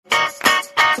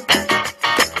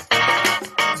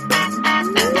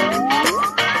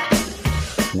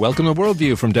Welcome to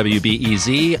Worldview from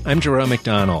WBEZ. I'm Jerome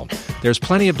McDonnell. There's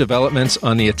plenty of developments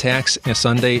on the attacks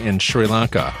Sunday in Sri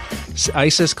Lanka.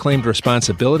 ISIS claimed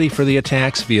responsibility for the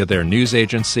attacks via their news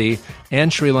agency,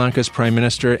 and Sri Lanka's Prime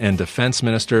Minister and Defense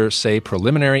Minister say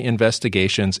preliminary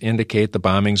investigations indicate the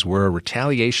bombings were a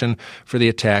retaliation for the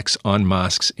attacks on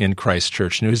mosques in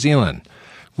Christchurch, New Zealand.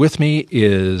 With me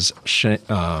is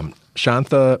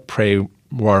Shantha Premawardana.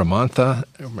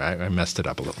 I messed it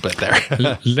up a little bit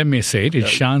there. Let me say it. It's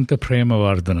Shantha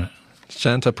Premawardana.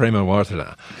 Shantha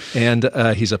Premawardana. And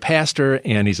he's a pastor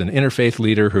and he's an interfaith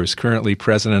leader who is currently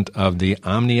president of the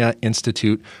Omnia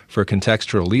Institute for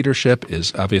Contextual Leadership,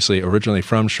 is obviously originally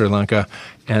from Sri Lanka.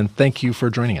 And thank you for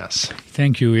joining us.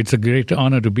 Thank you. It's a great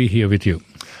honor to be here with you.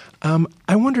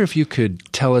 I wonder if you could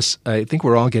tell us, I think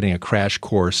we're all getting a crash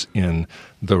course in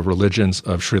the religions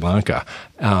of Sri Lanka.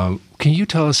 Can you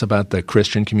tell us about the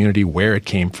Christian community, where it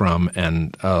came from,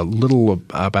 and a little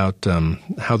about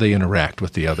how they interact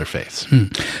with the other faiths?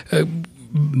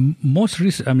 Most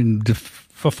recent,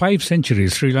 for 5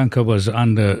 centuries, Sri Lanka was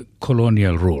under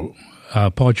colonial rule.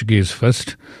 Portuguese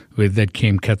first, with that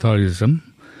came Catholicism.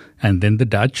 And then the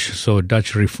Dutch, so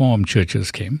Dutch Reformed churches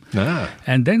came.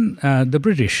 And then the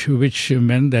British, which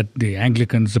meant that the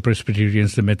Anglicans, the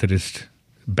Presbyterians, the Methodists,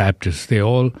 Baptists, they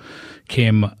all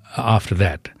came after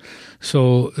that.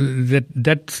 So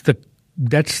that's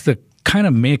the kind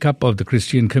of makeup of the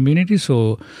Christian community.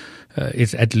 So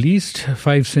it's at least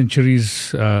 5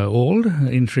 centuries old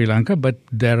in Sri Lanka, but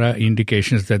there are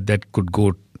indications that could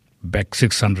go back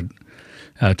 600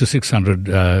 to 600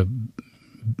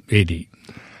 AD.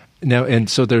 Now, and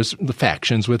so there's the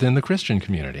factions within the Christian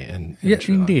community. Yes,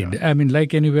 indeed.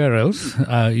 Like anywhere else,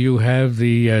 you have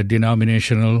the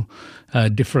denominational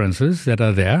differences that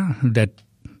are there,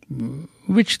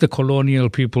 which the colonial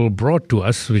people brought to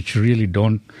us, which really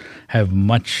don't have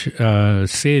much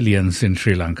salience in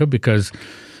Sri Lanka, because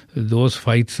those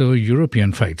fights are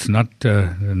European fights, not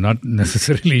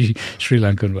necessarily Sri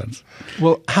Lankan ones.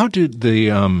 Well, how did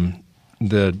the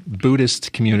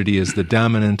Buddhist community is the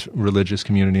dominant religious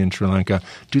community in Sri Lanka.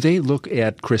 Do they look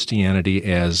at Christianity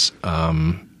as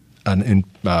an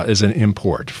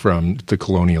import from the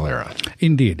colonial era?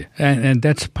 Indeed. And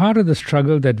that's part of the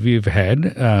struggle that we've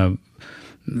had.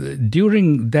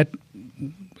 During that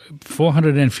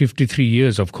 453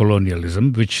 years of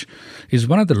colonialism, which is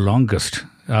one of the longest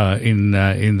in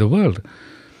the world,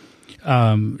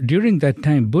 during that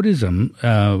time, Buddhism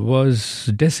was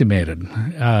decimated.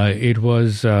 It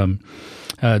was the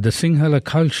Sinhala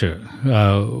culture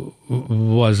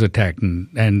was attacked,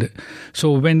 and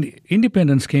so when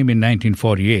independence came in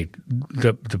 1948,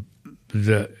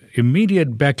 the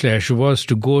immediate backlash was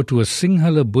to go to a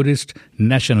Sinhala Buddhist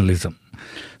nationalism.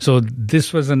 So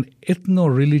this was an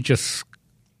ethno-religious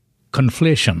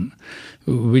conflation,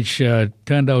 which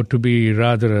turned out to be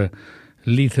rather a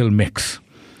lethal mix.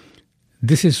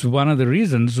 This is one of the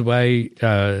reasons why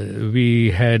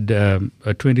we had a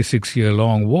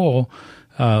 26-year-long war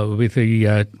with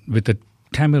a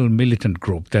Tamil militant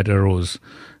group that arose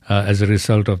as a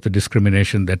result of the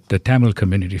discrimination that the Tamil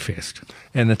community faced.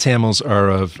 And the Tamils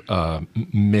are of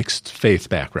mixed faith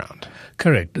background.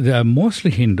 Correct. They are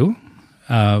mostly Hindu,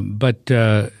 but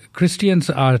Christians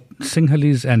are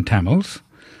Sinhalese and Tamils.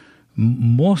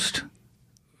 Most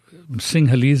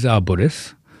Sinhalese are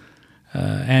Buddhists.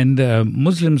 And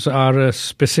Muslims are a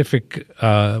specific,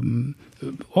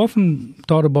 often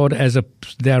thought about as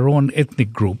their own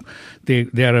ethnic group. They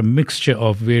are a mixture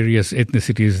of various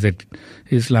ethnicities that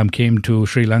Islam came to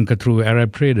Sri Lanka through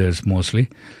Arab traders mostly.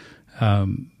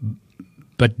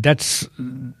 But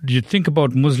you think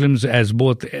about Muslims as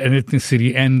both an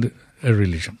ethnicity and a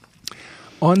religion.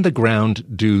 On the ground,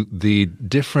 do the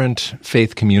different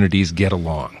faith communities get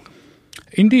along?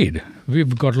 Indeed.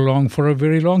 We've got along for a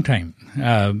very long time.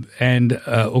 And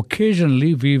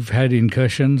occasionally we've had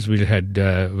incursions, we had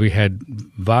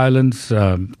violence,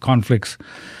 conflicts.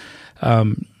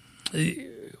 Over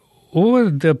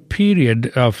the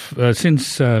period of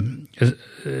since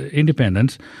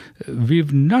independence,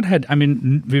 we've not had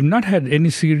any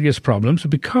serious problems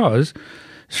because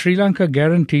Sri Lanka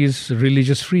guarantees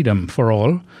religious freedom for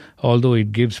all, although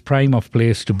it gives prime of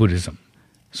place to Buddhism.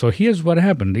 So here's what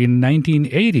happened. In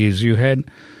 1980s, you had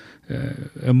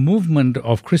a movement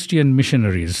of Christian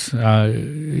missionaries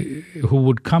who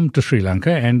would come to Sri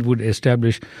Lanka and would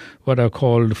establish what are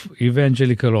called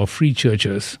evangelical or free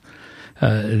churches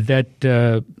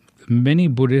that many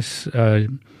Buddhists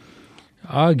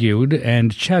argued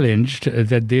and challenged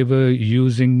that they were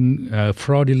using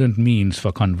fraudulent means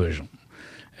for conversion.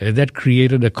 That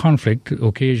created a conflict.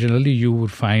 Occasionally you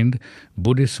would find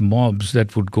Buddhist mobs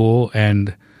that would go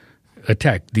and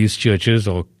attack these churches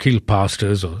or kill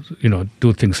pastors or,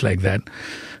 do things like that.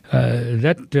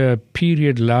 That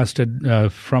period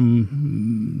lasted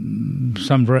from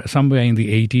somewhere in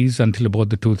the 80s until about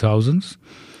the 2000s.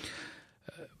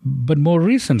 But more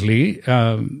recently,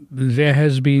 there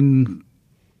has been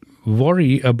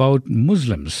worry about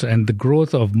Muslims and the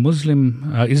growth of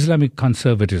Muslim Islamic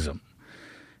conservatism.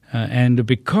 And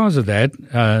because of that,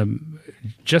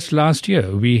 just last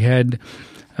year, we had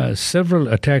several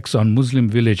attacks on Muslim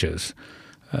villages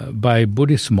by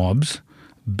Buddhist mobs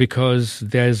because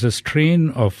there's a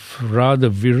strain of rather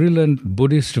virulent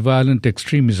Buddhist violent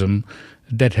extremism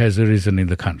that has arisen in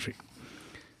the country.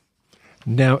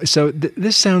 Now, so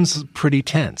this sounds pretty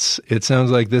tense. It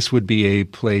sounds like this would be a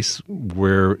place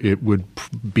where it would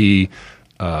be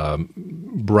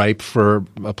ripe for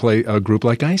a group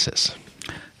like ISIS.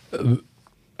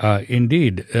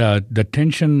 Indeed. The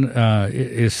tension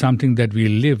is something that we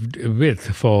lived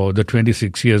with for the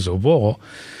 26 years of war.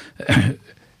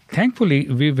 Thankfully,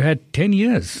 we've had 10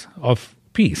 years of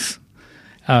peace.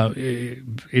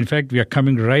 In fact, we are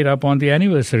coming right up on the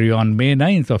anniversary on May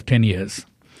 9th of 10 years.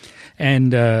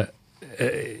 And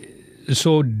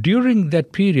so during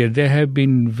that period, there have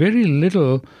been very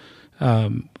little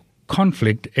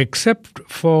conflict except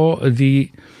for the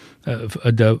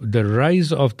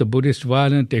rise of the Buddhist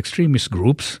violent extremist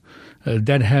groups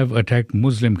that have attacked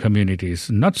Muslim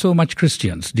communities, not so much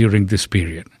Christians during this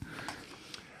period.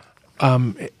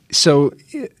 So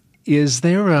is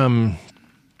there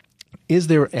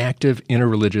active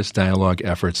interreligious dialogue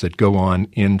efforts that go on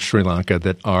in Sri Lanka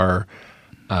that are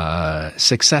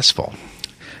successful?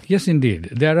 Yes, indeed.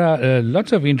 There are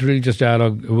lots of interreligious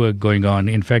dialogue work going on.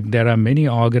 In fact, there are many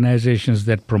organizations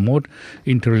that promote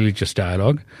interreligious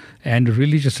dialogue, and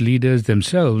religious leaders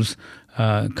themselves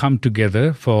come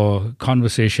together for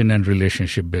conversation and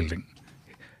relationship building.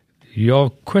 Your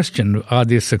question, are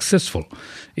they successful,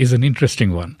 is an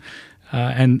interesting one.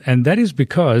 And that is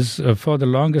because for the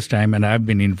longest time, and I've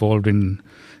been involved in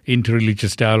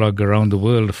interreligious dialogue around the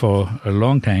world for a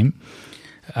long time,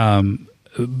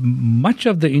 much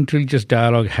of the interreligious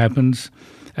dialogue happens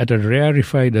at a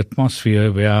rarefied atmosphere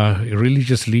where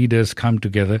religious leaders come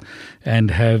together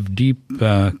and have deep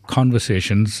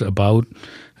conversations about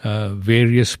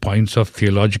various points of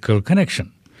theological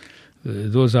connection.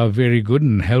 Those are very good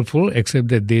and helpful, except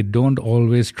that they don't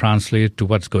always translate to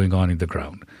what's going on in the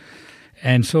ground.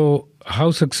 And so how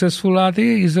successful are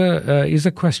they is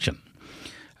a question.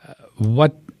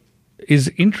 What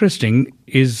is interesting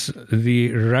is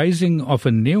the rising of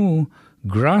a new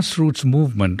grassroots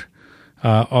movement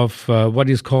of what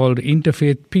is called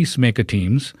interfaith peacemaker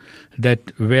teams,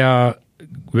 that where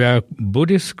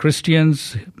Buddhists,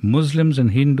 Christians, Muslims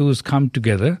and Hindus come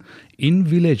together in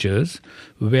villages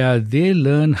where they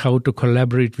learn how to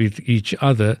collaborate with each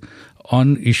other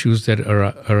on issues that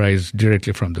arise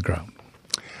directly from the ground.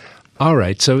 All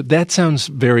right, so that sounds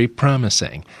very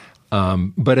promising.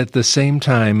 But at the same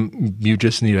time, you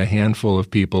just need a handful of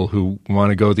people who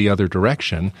want to go the other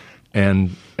direction,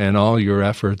 and all your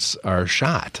efforts are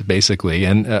shot, basically.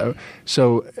 And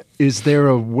so is there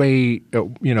a way,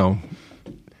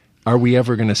 are we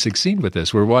ever going to succeed with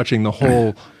this? We're watching the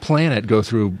whole planet go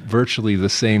through virtually the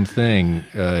same thing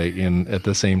at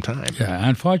the same time. Yeah,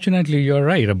 unfortunately, you're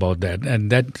right about that.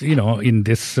 And that, in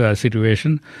this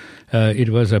situation, it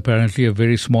was apparently a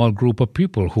very small group of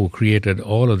people who created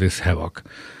all of this havoc.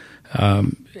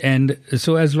 And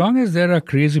so as long as there are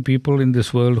crazy people in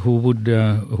this world who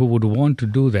would want to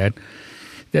do that,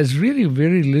 there's really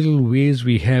very little ways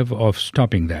we have of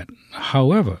stopping that.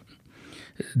 However,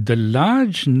 the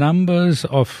large numbers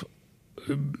of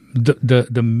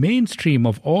the mainstream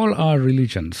of all our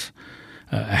religions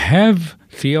have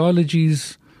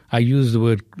theologies. I use the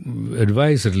word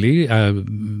advisedly.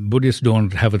 Buddhists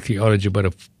don't have a theology but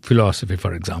a philosophy,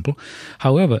 for example.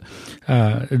 However,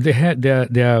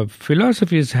 their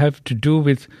philosophies have to do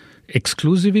with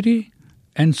exclusivity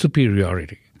and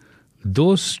superiority.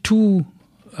 Those two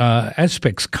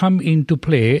aspects come into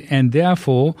play, and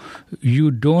therefore you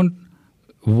don't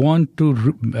want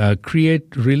to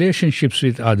create relationships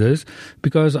with others,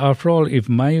 because after all, if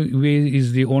my way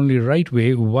is the only right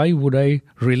way, why would I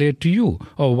relate to you?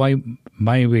 Or why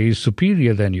my way is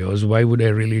superior than yours, why would I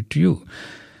relate to you?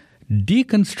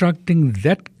 Deconstructing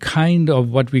that kind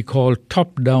of what we call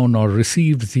top-down or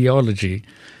received theology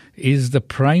is the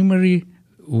primary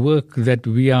work that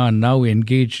we are now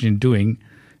engaged in doing,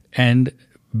 and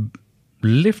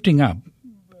lifting up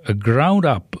a ground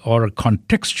up or a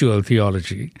contextual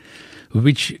theology,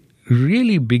 which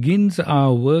really begins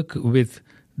our work with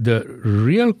the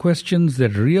real questions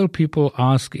that real people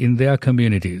ask in their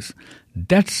communities.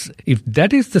 If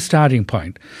that is the starting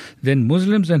point, then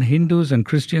Muslims and Hindus and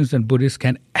Christians and Buddhists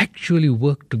can actually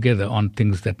work together on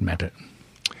things that matter.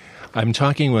 I'm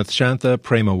talking with Shantha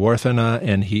Premawarthana,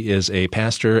 and he is a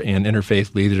pastor and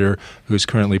interfaith leader who's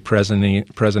currently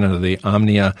president of the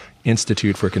Omnia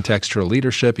Institute for Contextual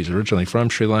Leadership. He's originally from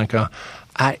Sri Lanka.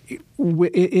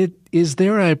 Is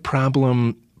there a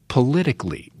problem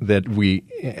politically that we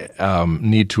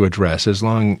need to address?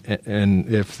 And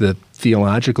if the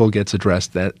theological gets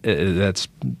addressed, that's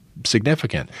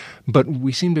significant. But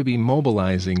we seem to be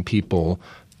mobilizing people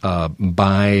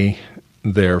by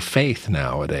their faith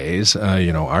nowadays.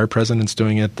 Our president's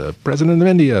doing it. The president of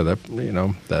India, the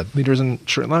leaders in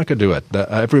Sri Lanka do it.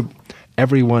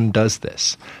 Everyone does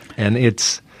this, and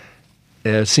it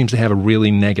seems to have a really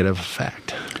negative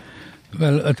effect.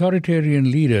 Well,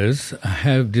 authoritarian leaders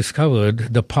have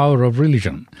discovered the power of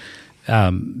religion.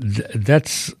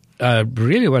 That's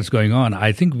really what's going on.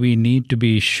 I think we need to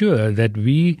be sure that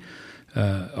we,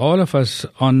 all of us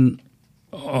on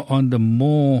the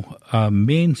more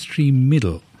mainstream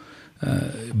middle,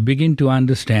 begin to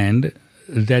understand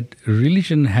that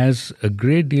religion has a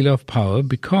great deal of power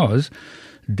because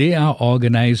they are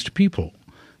organized people.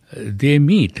 They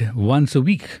meet once a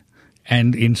week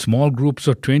and in small groups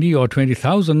of 20 or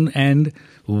 20,000, and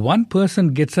one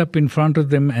person gets up in front of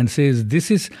them and says, this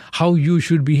is how you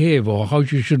should behave or how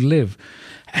you should live,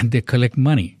 and they collect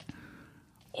money.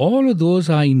 All of those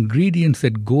are ingredients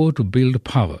that go to build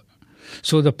power.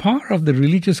 So the power of the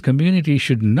religious community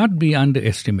should not be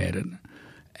underestimated.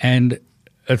 And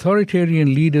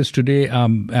authoritarian leaders today are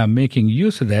making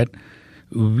use of that.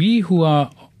 We who are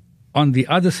on the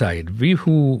other side, we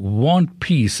who want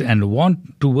peace and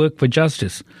want to work for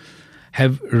justice,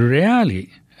 have rarely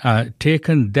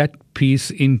taken that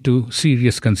peace into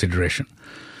serious consideration.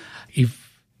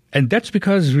 And that's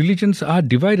because religions are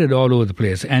divided all over the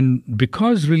place. And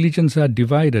because religions are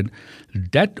divided,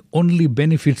 that only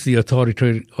benefits the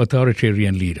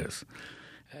authoritarian leaders.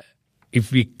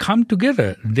 If we come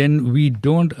together, then we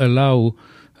don't allow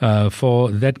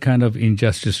for that kind of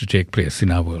injustice to take place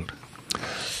in our world.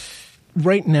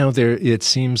 Right now, it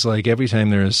seems like every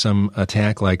time there is some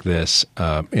attack like this,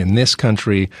 in this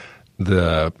country,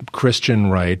 the Christian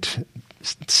right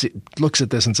looks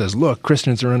at this and says, look,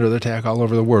 Christians are under attack all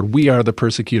over the world. We are the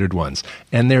persecuted ones.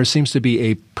 And there seems to be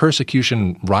a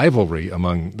persecution rivalry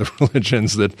among the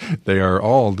religions, that they are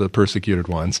all the persecuted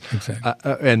ones. Exactly.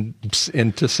 And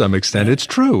to some extent, it's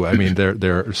true. I mean,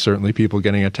 there are certainly people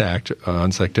getting attacked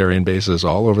on sectarian basis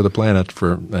all over the planet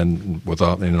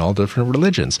in all different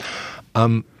religions.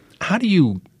 How do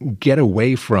you get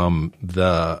away from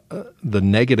the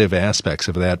negative aspects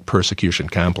of that persecution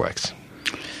complex?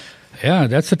 Yeah,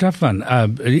 that's a tough one.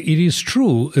 It is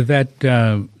true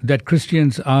that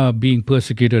Christians are being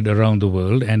persecuted around the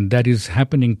world, and that is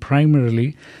happening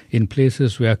primarily in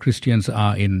places where Christians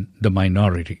are in the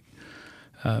minority.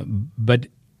 But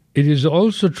it is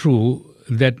also true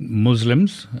that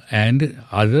Muslims and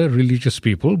other religious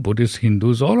people, Buddhists,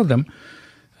 Hindus, all of them,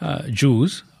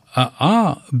 Jews,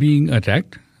 are being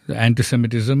attacked.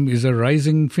 Anti-Semitism is a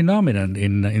rising phenomenon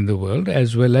in the world,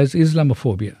 as well as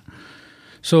Islamophobia.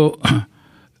 So,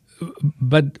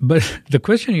 but the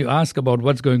question you ask about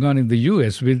what's going on in the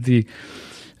U.S. with the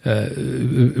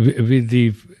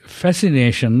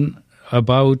fascination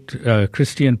about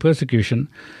Christian persecution,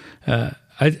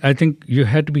 I think you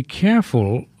have to be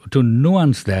careful to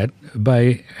nuance that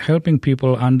by helping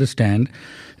people understand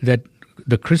that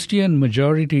the Christian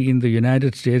majority in the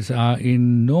United States are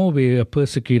in no way a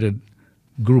persecuted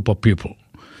group of people.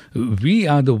 We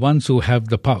are the ones who have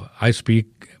the power. I speak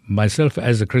myself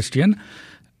as a Christian.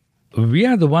 We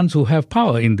are the ones who have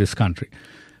power in this country.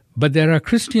 But there are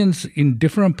Christians in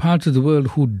different parts of the world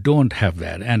who don't have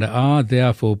that and are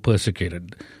therefore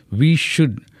persecuted. We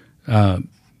should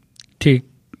take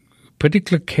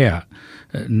particular care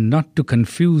not to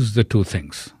confuse the two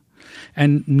things.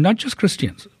 And not just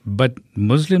Christians, but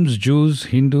Muslims, Jews,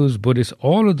 Hindus, Buddhists,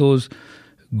 all of those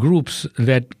groups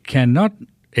that cannot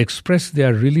express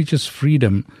their religious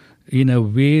freedom in a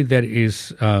way that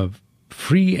is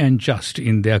free and just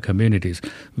in their communities.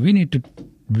 We need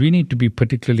to be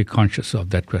particularly conscious of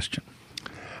that question.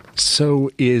 So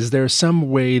is there some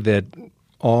way that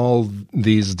all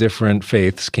these different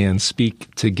faiths can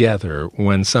speak together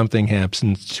when something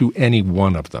happens to any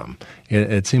one of them?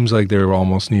 It seems like there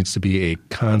almost needs to be a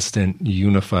constant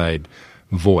unified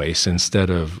voice instead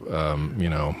of,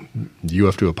 you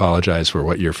have to apologize for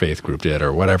what your faith group did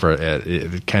or whatever.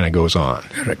 It kind of goes on.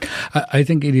 Correct. I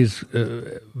think it is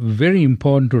very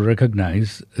important to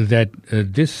recognize that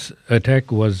this attack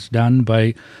was done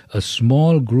by a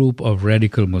small group of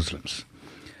radical Muslims.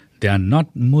 They are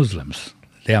not Muslims.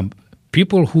 They are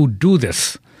people who do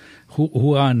this,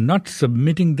 who are not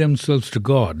submitting themselves to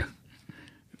God,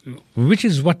 which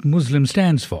is what Muslim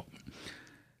stands for.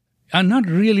 Are not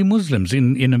really Muslims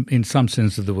in some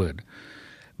sense of the word.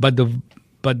 But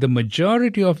the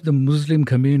majority of the Muslim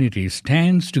community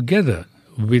stands together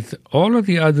with all of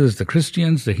the others, the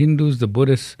Christians, the Hindus, the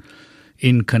Buddhists,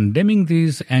 in condemning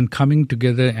these and coming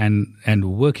together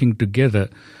and working together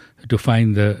to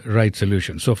find the right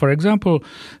solution. So, for example,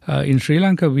 in Sri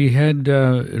Lanka, we had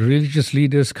religious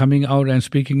leaders coming out and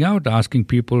speaking out, asking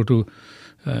people to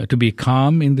be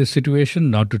calm in this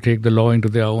situation, not to take the law into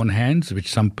their own hands, which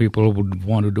some people would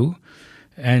want to do,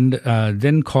 and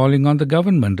then calling on the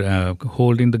government,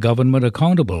 holding the government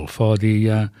accountable for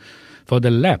the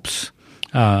lapse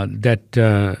that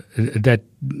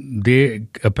they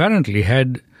apparently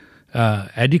had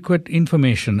adequate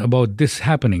information about this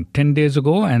happening 10 days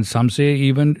ago, and some say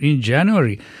even in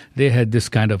January they had this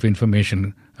kind of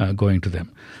information going to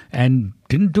them and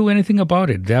didn't do anything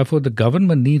about it. Therefore, the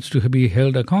government needs to be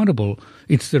held accountable.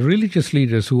 It's the religious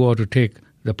leaders who ought to take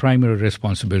the primary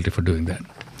responsibility for doing that.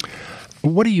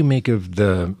 What do you make of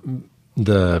the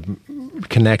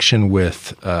connection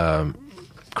with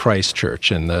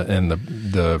Christchurch and the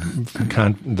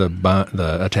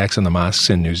attacks on the mosques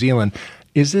in New Zealand?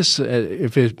 Is this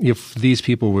if these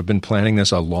people have been planning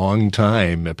this a long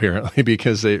time, apparently,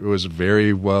 because it was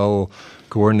very well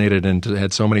coordinated and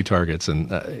had so many targets, and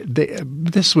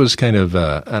this was kind of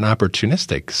an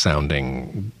opportunistic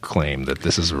sounding claim that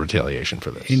this is a retaliation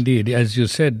for this. Indeed, as you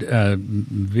said,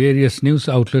 various news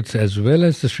outlets as well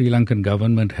as the Sri Lankan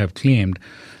government have claimed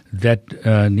that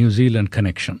New Zealand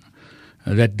connection,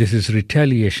 that this is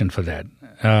retaliation for that.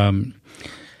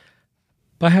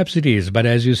 Perhaps it is, but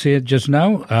as you said just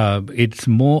now, it's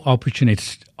more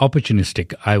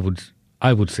opportunistic, I would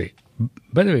say.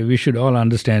 By the way, we should all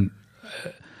understand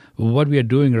what we are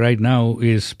doing right now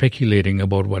is speculating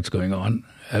about what's going on,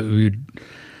 and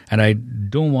I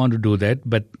don't want to do that.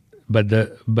 But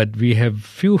we have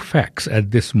few facts at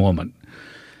this moment.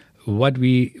 What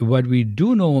we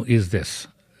do know is this: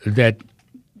 that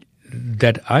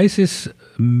ISIS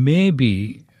may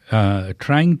be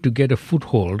trying to get a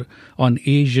foothold on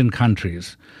Asian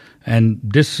countries. And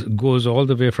this goes all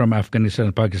the way from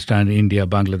Afghanistan, Pakistan, India,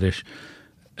 Bangladesh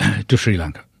to Sri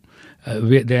Lanka.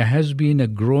 There has been a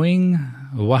growing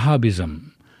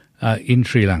Wahhabism in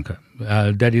Sri Lanka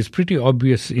that is pretty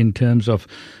obvious in terms of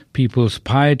people's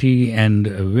piety and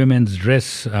women's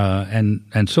dress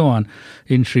and so on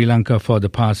in Sri Lanka for the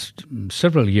past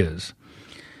several years.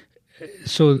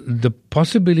 So the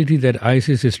possibility that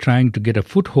ISIS is trying to get a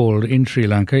foothold in Sri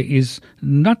Lanka is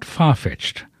not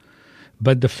far-fetched.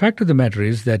 But the fact of the matter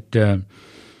is that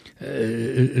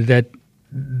that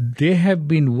they have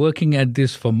been working at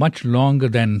this for much longer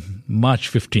than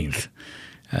March 15th,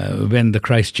 when the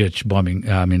Christchurch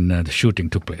the shooting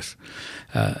took place.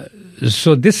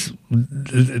 So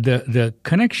the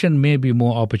connection may be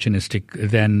more opportunistic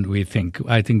than we think.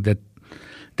 I think that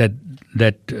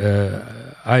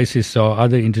ISIS or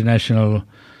other international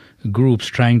groups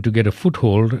trying to get a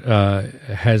foothold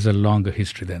has a longer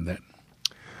history than that.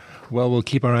 Well, we'll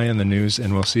keep our eye on the news,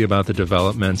 and we'll see about the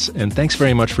developments. And thanks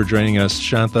very much for joining us,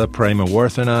 Shantha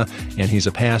Premawarthana, and he's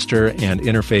a pastor and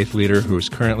interfaith leader who is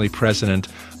currently president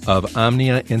of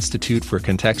Omnia Institute for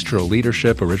Contextual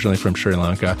Leadership, originally from Sri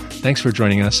Lanka. Thanks for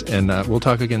joining us, and we'll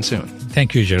talk again soon.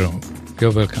 Thank you, Jerome.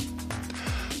 You're welcome.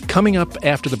 Coming up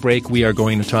after the break, we are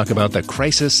going to talk about the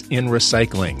crisis in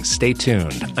recycling. Stay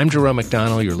tuned. I'm Jerome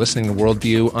McDonnell. You're listening to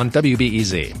Worldview on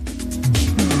WBEZ.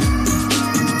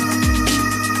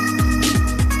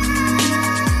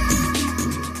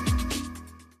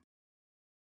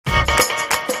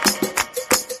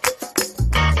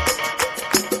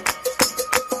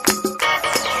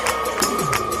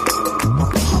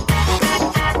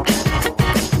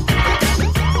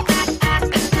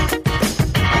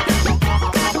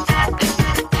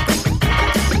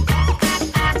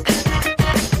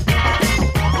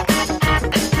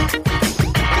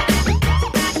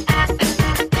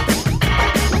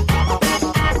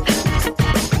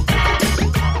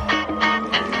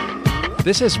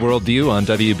 This is Worldview on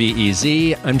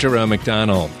WBEZ. I'm Jerome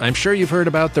McDonnell. I'm sure you've heard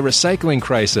about the recycling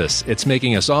crisis. It's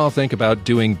making us all think about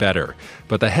doing better.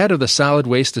 But the head of the Solid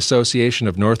Waste Association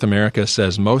of North America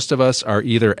says most of us are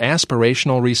either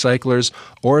aspirational recyclers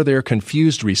or they're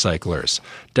confused recyclers.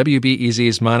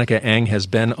 WBEZ's Monica Eng has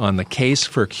been on the case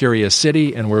for Curious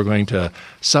City, and we're going to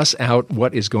suss out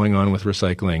what is going on with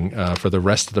recycling for the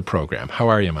rest of the program. How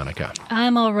are you, Monica?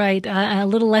 I'm all right. A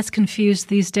little less confused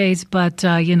these days, but,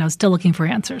 still looking for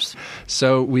answers.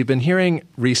 So we've been hearing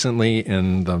recently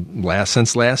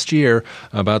since last year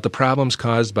about the problems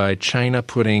caused by China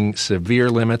putting severe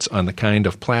limits on the kind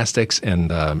of plastics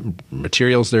and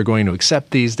materials they're going to accept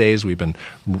these days. We've been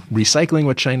recycling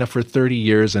with China for 30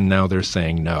 years, and now they're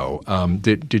saying no.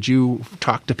 Did you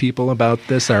talk to people about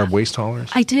this, our waste haulers?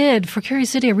 I did. For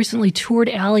Curious City, I recently toured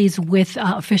alleys with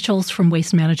officials from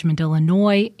Waste Management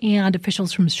Illinois and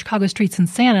officials from Chicago Streets and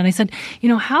Sand. And I said,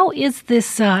 how is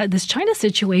this China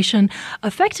situation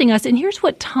affecting us? And here's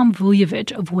what Tom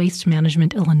Vujovic of Waste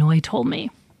Management Illinois told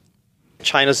me.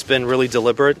 China's been really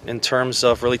deliberate in terms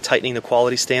of really tightening the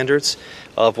quality standards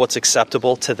of what's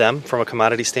acceptable to them from a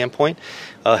commodity standpoint.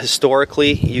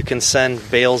 Historically, you can send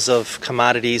bales of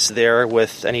commodities there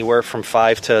with anywhere from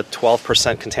 5 to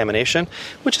 12% contamination,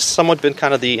 which has somewhat been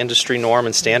kind of the industry norm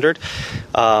and standard.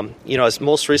 As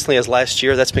most recently as last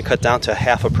year, that's been cut down to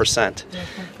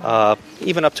 0.5%.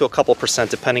 Even up to a couple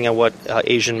percent, depending on what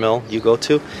Asian mill you go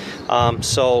to.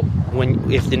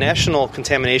 If the national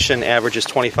contamination average is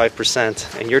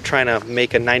 25% and you're trying to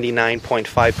make a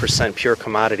 99.5% pure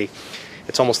commodity,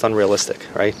 it's almost unrealistic,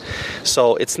 right?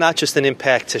 So it's not just an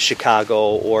impact to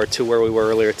Chicago or to where we were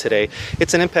earlier today.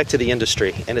 It's an impact to the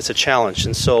industry, and it's a challenge.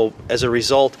 And so as a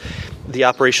result, the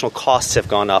operational costs have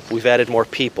gone up. We've added more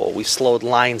people. We've slowed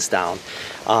lines down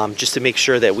just to make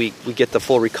sure that we get the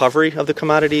full recovery of the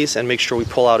commodities and make sure we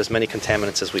pull out as many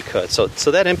contaminants as we could. So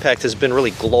that impact has been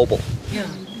really global. Yeah.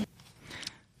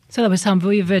 So that was Tom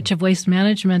Vujovic of Waste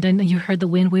Management, and you heard the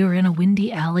wind. We were in a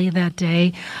windy alley that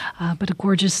day, but a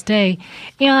gorgeous day.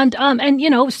 And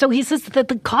so he says that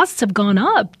the costs have gone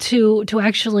up to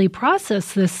actually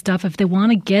process this stuff if they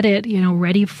want to get it,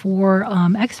 ready for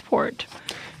export.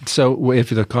 So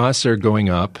if the costs are going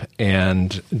up,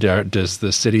 and does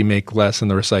the city make less in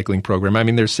the recycling program? I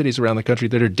mean, there's cities around the country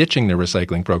that are ditching their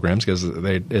recycling programs because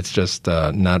it's just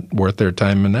not worth their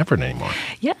time and effort anymore.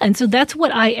 Yeah, and so that's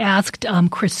what I asked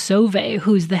Chris Sauvé,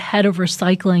 who's the head of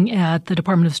recycling at the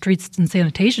Department of Streets and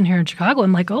Sanitation here in Chicago.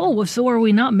 I'm like, so are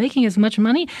we not making as much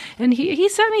money? And he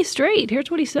set me straight.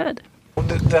 Here's what he said.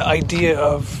 The idea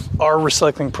of our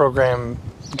recycling program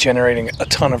generating a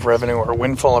ton of revenue or a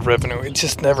windfall of revenue,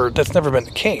 that's never been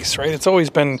the case, right? It's always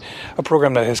been a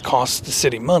program that has cost the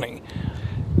city money.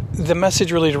 The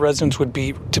message really to residents would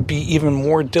be to be even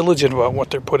more diligent about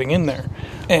what they're putting in there,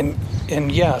 and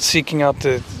seeking out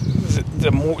our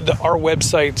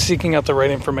website, seeking out the right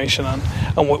information on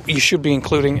what you should be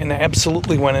including, and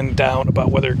absolutely, when in doubt about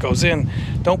whether it goes in,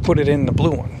 don't put it in the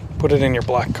blue one, put it in your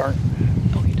black cart.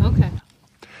 Okay.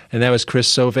 And that was Chris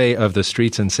Sauvé of the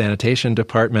Streets and Sanitation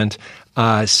Department.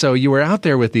 So you were out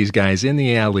there with these guys in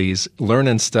the alleys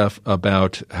learning stuff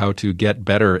about how to get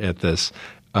better at this.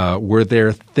 Were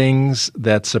there things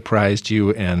that surprised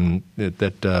you and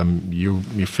that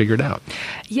you figured out?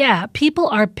 Yeah, people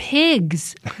are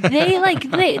pigs.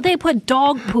 They put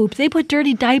dog poop, they put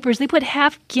dirty diapers, they put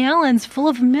half gallons full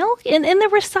of milk in the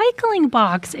recycling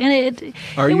box. And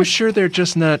Are you sure they're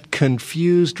just not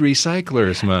confused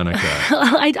recyclers, Monica?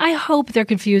 I hope they're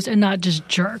confused and not just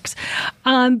jerks.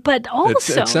 But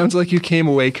also, it sounds like you came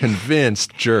away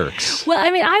convinced jerks. Well,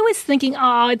 I mean, I was thinking,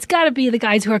 it's got to be the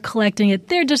guys who are collecting it.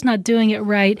 They're just not doing it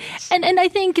right. And I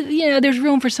think, there's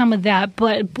room for some of that.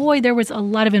 But boy, there was a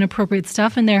lot of inappropriate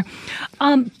stuff in there.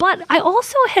 But I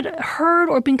also had heard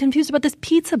or been confused about this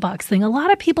pizza box thing. A lot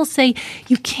of people say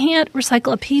you can't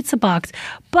recycle a pizza box.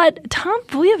 But Tom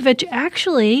Vujovic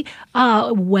actually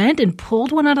went and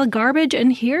pulled one out of the garbage.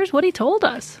 And here's what he told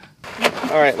us.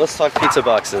 All right, let's talk pizza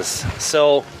boxes.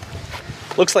 So,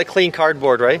 looks like clean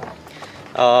cardboard, right?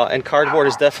 And cardboard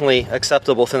is definitely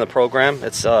acceptable within the program.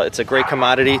 It's a great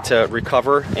commodity to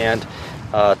recover and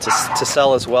to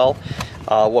sell as well.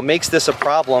 What makes this a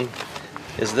problem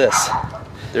is this.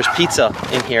 There's pizza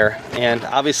in here, and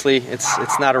obviously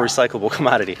it's not a recyclable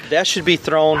commodity. That should be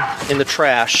thrown in the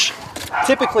trash.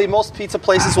 Typically, most pizza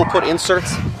places will put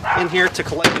inserts in here to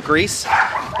collect the grease,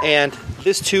 and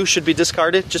this too should be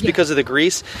discarded just because of the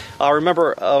grease.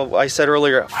 Remember, I said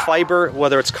earlier, fiber,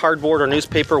 whether it's cardboard or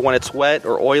newspaper, when it's wet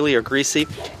or oily or greasy,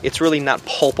 it's really not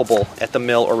pulpable at the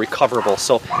mill or recoverable,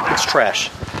 so it's trash.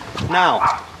 Now,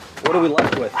 what are we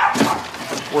left with?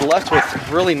 We're left with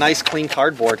really nice clean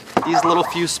cardboard. These little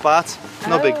few spots,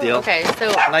 no big deal. Okay,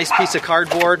 so nice piece of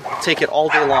cardboard, take it all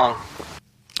day long.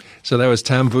 So that was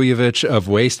Tom Vujovic of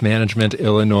Waste Management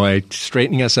Illinois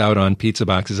straightening us out on pizza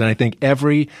boxes. And I think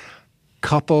every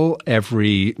couple,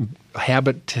 every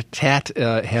habitat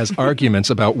has arguments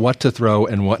about what to throw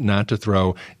and what not to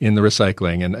throw in the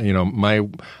recycling.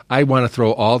 And, I want to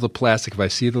throw all the plastic. If I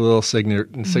see the little signature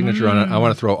on it, I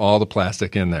want to throw all the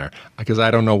plastic in there because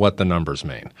I don't know what the numbers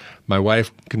mean. My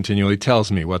wife continually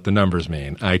tells me what the numbers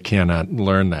mean. I cannot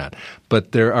learn that.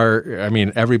 But there are,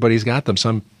 everybody's got them.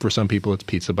 For some people, it's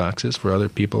pizza boxes. For other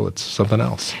people, it's something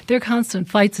else. There are constant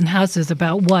fights in houses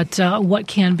about what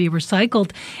can be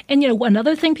recycled. And,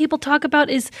 another thing people talk about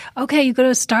is, okay, you go to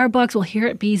Starbucks. Well, here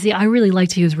at BZ, I really like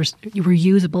to use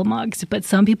reusable mugs. But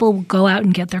some people will go out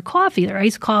and get their coffee, their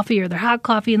iced coffee or their hot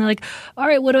coffee, and they're like, all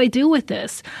right, what do I do with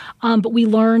this? But we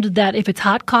learned that if it's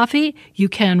hot coffee, you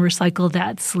can recycle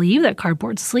that sleeve, that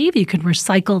cardboard sleeve. You can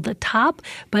recycle the top,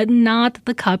 but not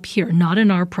the cup here, not in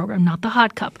our program, not the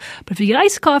hot cup. But if you get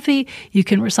iced coffee, you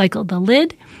can recycle the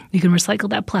lid. You can recycle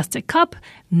that plastic cup,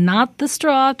 not the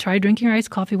straw. Try drinking your iced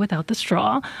coffee without the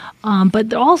straw. But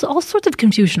there are all sorts of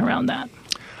confusion around that.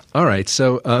 All right.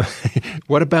 So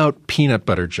what about peanut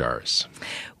butter jars?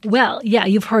 Well, yeah,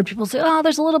 you've heard people say, oh,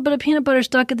 there's a little bit of peanut butter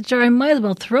stuck in the jar. I might as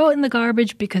well throw it in the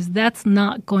garbage because that's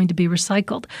not going to be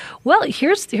recycled. Well,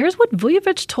 here's what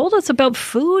Vujovic told us about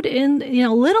food in,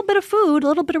 a little bit of food, a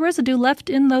little bit of residue left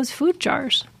in those food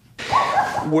jars.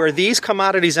 Where these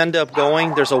commodities end up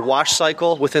going, there's a wash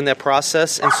cycle within that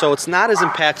process, and so it's not as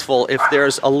impactful if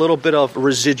there's a little bit of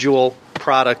residual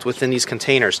product within these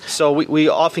containers. So we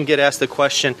often get asked the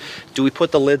question, do we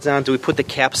put the lids on? Do we put the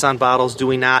caps on bottles? Do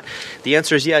we not? The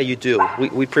answer is yeah, you do.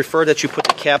 We prefer that you put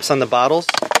the caps on the bottles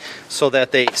so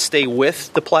that they stay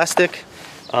with the plastic.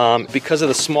 Because of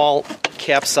the small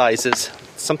cap sizes,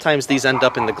 sometimes these end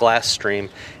up in the glass stream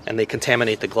and they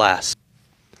contaminate the glass.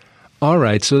 All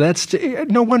right, so that's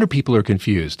no wonder people are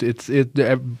confused.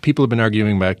 People have been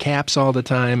arguing about caps all the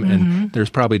time, and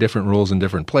there's probably different rules in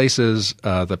different places.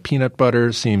 The peanut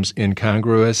butter seems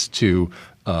incongruous to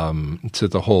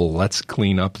the whole let's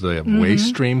clean up the waste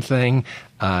stream thing.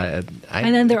 And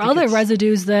then there are other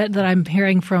residues that I'm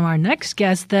hearing from our next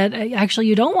guest that actually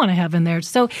you don't want to have in there.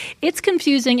 So it's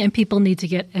confusing, and people need to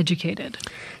get educated.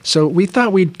 So we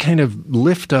thought we'd kind of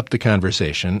lift up the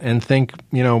conversation and think,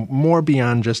 more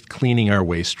beyond just cleaning our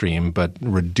waste stream, but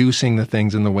reducing the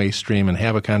things in the waste stream and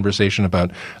have a conversation about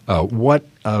what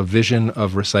a vision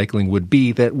of recycling would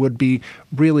be that would be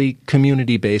really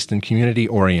community-based and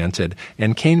community-oriented.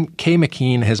 And Kay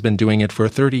McKean has been doing it for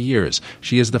 30 years.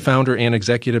 She is the founder and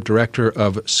executive director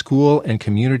of School and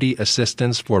Community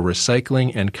Assistance for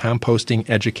Recycling and Composting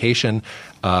Education,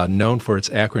 known for its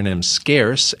acronym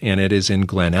SCARES, and it is in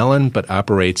Glen Ellen, but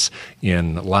operates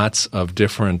in lots of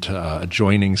different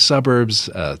adjoining suburbs,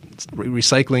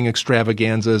 recycling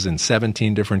extravaganzas in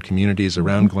 17 different communities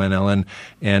around Glen Ellen.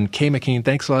 And Kay McKean,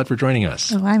 thanks a lot for joining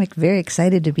us. Oh, I'm very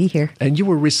excited to be here. And you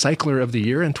were Recycler of the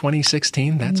Year in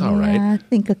 2016. That's all right. I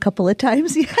think a couple of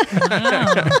times, yeah.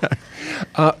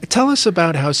 Wow. Tell us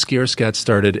about how SCARES got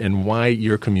started and why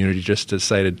your community just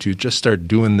decided to just start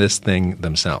doing this thing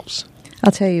themselves.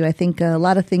 I'll tell you, I think a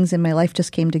lot of things in my life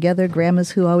just came together.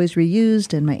 Grandma's who always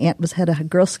reused, and my aunt was head of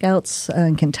Girl Scouts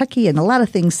in Kentucky, and a lot of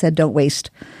things said don't waste.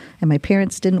 And my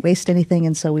parents didn't waste anything,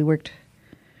 and so we worked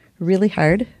really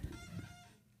hard.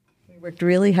 We worked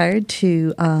really hard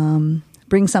to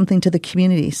bring something to the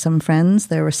community. Some friends,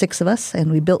 there were 6 of us,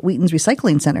 and we built Wheaton's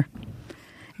Recycling Center.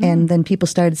 And then people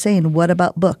started saying, what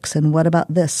about books and what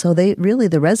about this? So the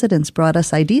residents brought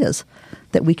us ideas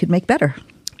that we could make better.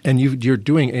 And you're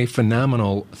doing a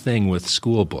phenomenal thing with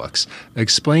school books.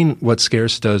 Explain what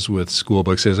SCARES does with school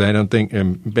books. As I don't think,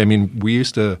 we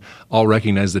used to all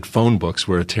recognize that phone books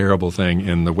were a terrible thing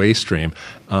in the waste stream,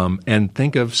 and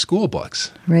think of school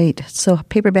books. Right. So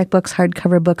paperback books,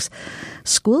 hardcover books.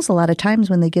 Schools, a lot of times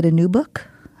when they get a new book,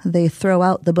 they throw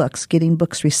out the books. Getting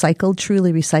books recycled,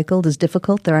 truly recycled, is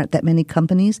difficult. There aren't that many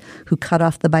companies who cut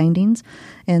off the bindings.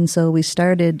 And so we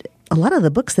started, a lot of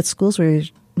the books that schools were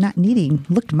not needing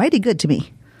looked mighty good to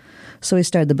me. So we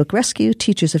started the Book Rescue.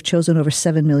 Teachers have chosen over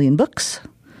 7 million books,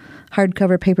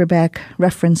 hardcover, paperback,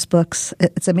 reference books.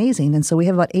 It's amazing. And so we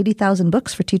have about 80,000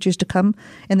 books for teachers to come,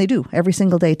 and they do. Every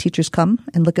single day, teachers come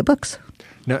and look at books.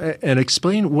 Now, and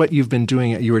explain what you've been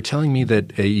doing. You were telling me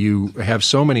that you have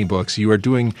so many books. You are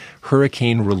doing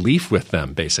hurricane relief with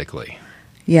them, basically.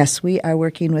 Yes, we are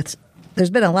working with –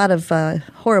 there's been a lot of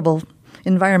horrible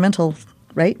environmental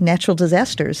right? Natural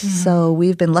disasters. So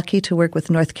we've been lucky to work with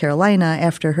North Carolina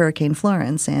after Hurricane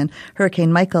Florence and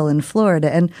Hurricane Michael in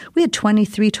Florida. And we had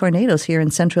 23 tornadoes here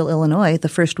in central Illinois the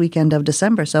first weekend of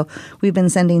December. So we've been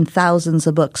sending thousands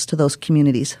of books to those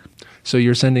communities. So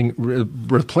you're sending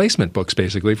replacement books,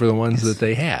 basically, for the ones that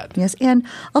they had. Yes, and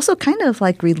also kind of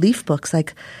like relief books,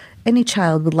 like any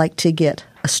child would like to get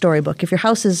a storybook. If your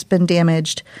house has been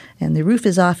damaged and the roof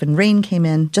is off and rain came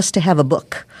in, just to have a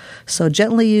book. So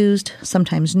gently used,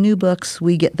 sometimes new books,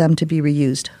 we get them to be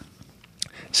reused.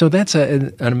 So that's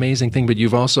an amazing thing, but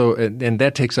you've also, and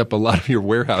that takes up a lot of your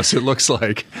warehouse, it looks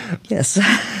like. Yes.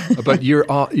 But you're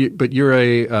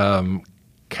a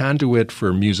conduit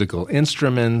for musical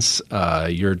instruments.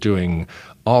 You're doing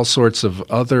all sorts of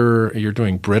you're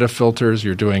doing Brita filters.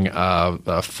 You're doing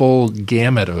a full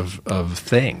gamut of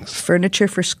things. Furniture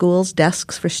for schools,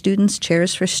 desks for students,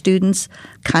 chairs for students,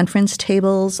 conference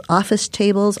tables, office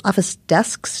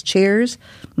desks, chairs.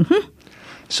 Mm-hmm.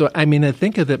 So, I mean, I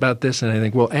think about this and I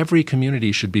think, well, every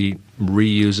community should be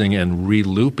reusing and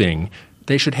re-looping.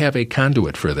 They should have a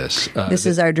conduit for this. This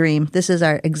is our dream. This is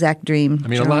our exact dream. I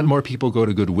mean, a lot more people go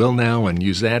to Goodwill now and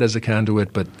use that as a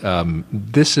conduit, but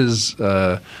this is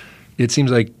it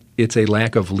seems like it's a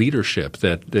lack of leadership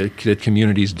that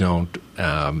communities don't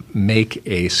make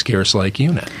a scarce-like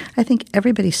unit. I think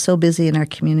everybody's so busy in our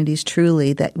communities,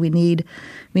 truly, that we need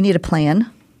a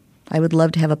plan. I would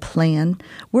love to have a plan.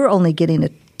 We're only getting a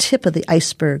tip of the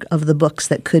iceberg of the books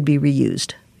that could be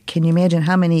reused. Can you imagine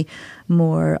how many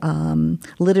more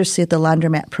literacy at the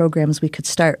laundromat programs we could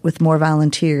start with more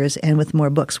volunteers and with more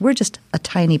books? We're just a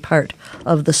tiny part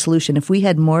of the solution. If we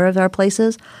had more of our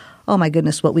places, oh my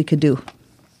goodness, what we could do.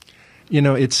 You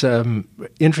know, it's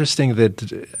interesting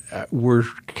that we're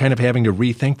kind of having to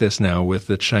rethink this now with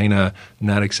the China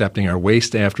not accepting our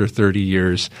waste after 30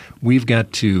 years. We've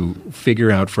got to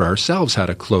figure out for ourselves how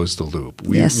to close the loop.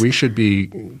 We should be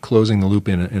closing the loop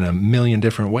in a million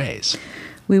different ways.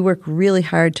 We work really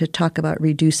hard to talk about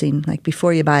reducing, like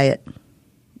before you buy it.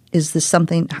 Is this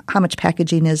something, how much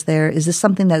packaging is there? Is this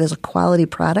something that is a quality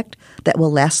product that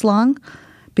will last long?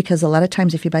 Because a lot of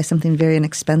times if you buy something very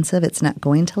inexpensive, it's not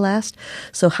going to last.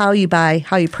 So how you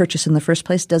purchase in the first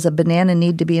place. Does a banana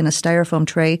need to be in a styrofoam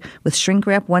tray with shrink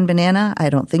wrap, one banana? I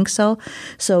don't think so.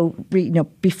 So,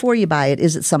 before you buy it,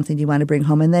 is it something you want to bring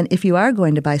home? And then if you are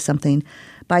going to buy something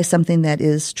that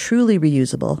is truly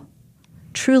reusable,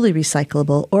 truly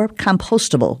recyclable, or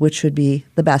compostable, which would be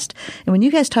the best. And when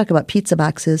you guys talk about pizza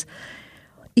boxes,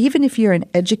 even if you're an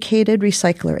educated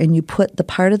recycler and you put the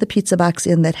part of the pizza box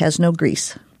in that has no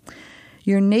grease,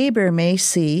 your neighbor may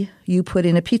see you put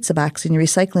in a pizza box and you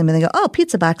recycle them and they go, oh,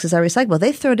 pizza boxes are recyclable.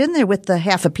 They throw it in there with the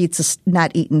half a pizza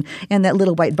not eaten and that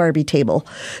little white Barbie table.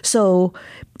 So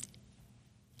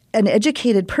an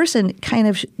educated person kind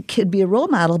of could be a role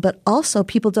model, but also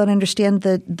people don't understand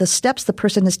the steps the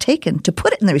person has taken to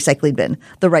put it in the recycling bin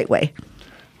the right way.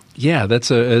 Yeah,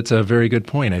 it's a very good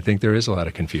point. I think there is a lot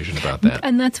of confusion about that.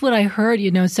 And that's what I heard,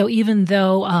 So even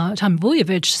though Tom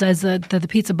Vujovic says that the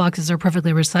pizza boxes are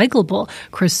perfectly recyclable,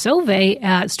 Chris Sauvé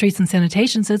at Streets and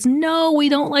Sanitation says, no, we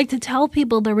don't like to tell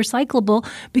people they're recyclable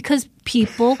because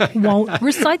people won't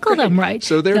recycle them right.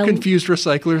 So they're confused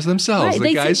recyclers themselves, right,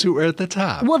 the guys who are at the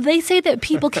top. Well, they say that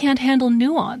people can't handle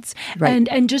nuance. Right.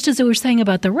 And just as we were saying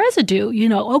about the residue,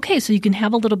 okay, so you can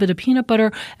have a little bit of peanut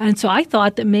butter. And so I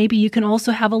thought that maybe you can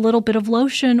also have a little bit of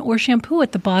lotion or shampoo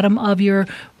at the bottom of your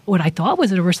what I thought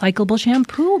was a recyclable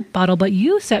shampoo bottle, but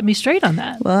you set me straight on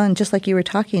that. Well, and just like you were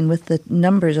talking with the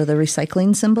numbers or the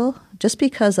recycling symbol, just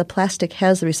because a plastic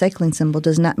has the recycling symbol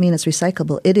does not mean it's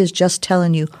recyclable. It is just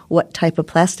telling you what type of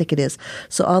plastic it is.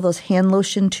 So all those hand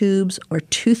lotion tubes or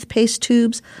toothpaste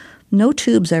tubes, no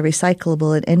tubes are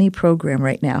recyclable in any program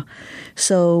right now.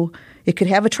 So it could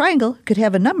have a triangle, it could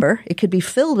have a number, it could be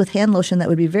filled with hand lotion that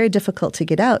would be very difficult to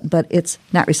get out, but it's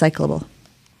not recyclable.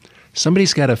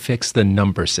 Somebody's got to fix the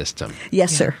number system.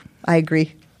 Yes, sir. I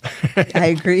agree. I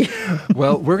agree.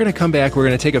 Well, we're going to come back. We're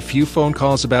going to take a few phone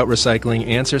calls about recycling,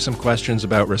 answer some questions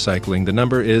about recycling. The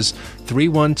number is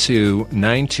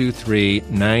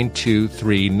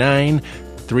 312-923-9239.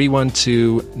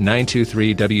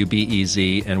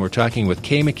 312-923-WBEZ, and we're talking with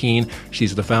Kay McKean.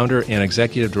 She's the founder and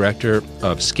executive director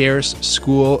of Scarce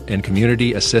School and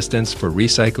Community Assistance for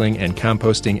Recycling and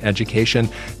Composting Education.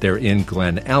 They're in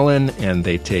Glen Ellen, and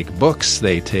they take books,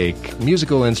 they take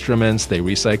musical instruments, they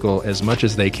recycle as much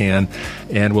as they can,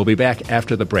 and we'll be back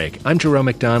after the break. I'm Jerome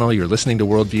McDonnell. You're listening to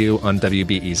Worldview on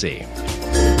WBEZ.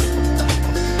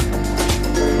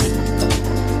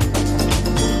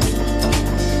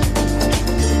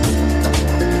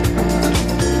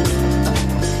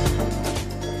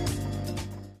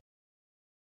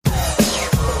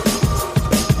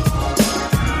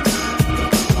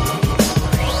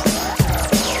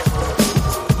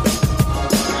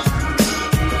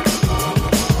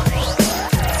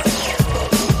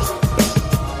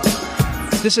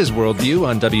 This is Worldview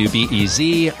on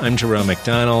WBEZ. I'm Jerome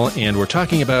McDonnell, and we're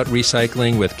talking about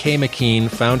recycling with Kay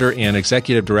McKean, founder and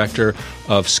executive director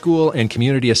of School and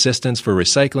Community Assistance for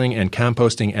Recycling and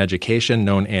Composting Education,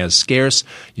 known as SCARES.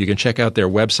 You can check out their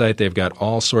website. They've got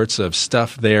all sorts of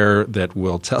stuff there that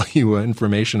will tell you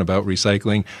information about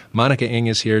recycling. Monica Ng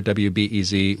is here,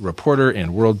 WBEZ reporter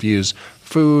and Worldview's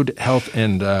food, health,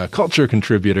 and culture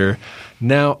contributor.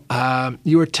 Now,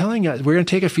 you were telling us, we're going to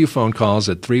take a few phone calls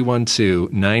at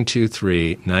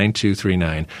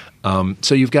 312-923-9239.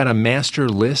 So you've got a master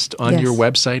list on your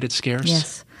website at SCARES?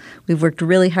 Yes. We've worked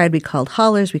really hard. We called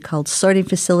haulers, we called sorting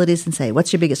facilities and say,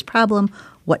 what's your biggest problem?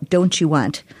 What don't you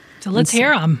want? So let's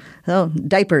hear them. Oh,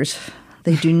 diapers.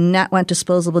 They do not want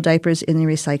disposable diapers in the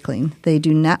recycling. They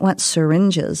do not want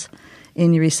syringes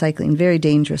in your recycling. Very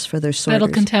dangerous for their sorters.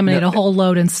 That'll contaminate a whole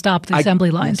load and stop the assembly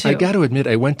line, too. I got to admit,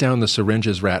 I went down the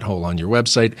syringes rat hole on your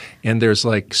website, and there's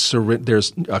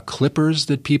clippers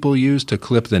that people use to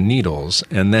clip the needles,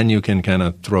 and then you can kind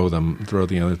of throw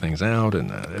the other things out, and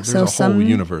there's a whole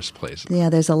universe place. Yeah,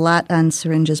 there's a lot on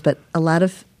syringes, but a lot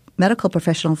of medical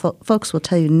professional folks will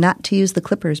tell you not to use the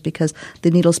clippers because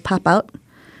the needles pop out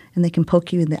and they can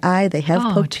poke you in the eye. They have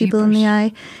poked people in the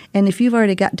eye. And if you've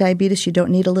already got diabetes, you don't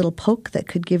need a little poke that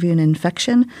could give you an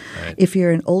infection. Right. If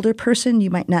you're an older person, you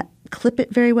might not clip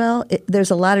it very well. There's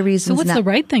a lot of reasons. So what's the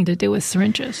right thing to do with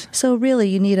syringes? So really,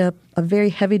 you need a very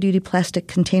heavy-duty plastic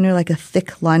container, like a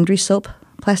thick laundry soap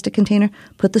plastic container.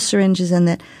 Put the syringes in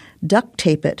that. Duct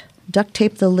tape it. Duct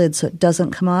tape the lid so it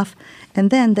doesn't come off. And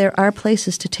then there are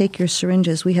places to take your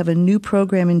syringes. We have a new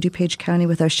program in DuPage County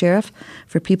with our sheriff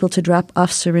for people to drop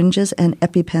off syringes and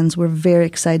EpiPens. We're very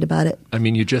excited about it. I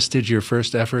mean, you just did your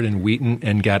first effort in Wheaton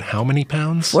and got how many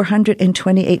pounds?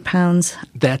 428 pounds.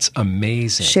 That's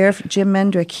amazing. Sheriff Jim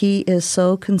Mendrick, he is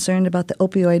so concerned about the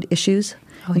opioid issues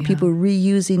and people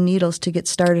reusing needles to get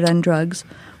started on drugs.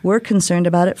 We're concerned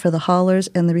about it for the haulers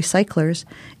and the recyclers.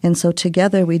 And so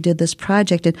together we did this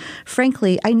project. And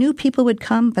frankly, I knew people would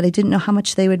come, but I didn't know how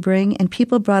much they would bring. And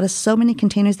people brought us so many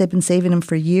containers. They've been saving them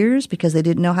for years because they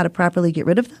didn't know how to properly get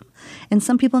rid of them. And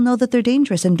some people know that they're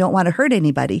dangerous and don't want to hurt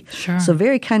anybody. Sure. So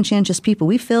very conscientious people.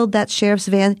 We filled that sheriff's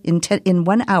van in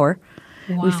 1 hour.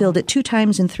 Wow. We filled it 2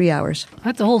 times in 3 hours.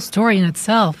 That's a whole story in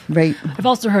itself. Right. I've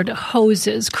also heard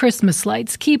hoses, Christmas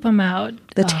lights, keep them out.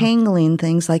 The tangling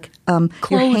things like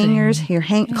your hangers,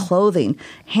 clothing,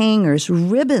 hangers,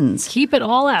 ribbons. Keep it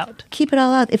all out. Keep it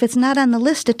all out. If it's not on the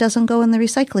list, it doesn't go in the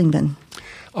recycling bin.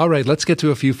 All right, let's get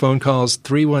to a few phone calls.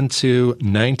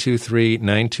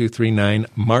 312-923-9239.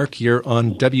 Mark, you're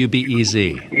on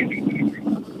WBEZ.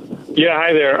 Yeah,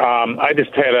 hi there. I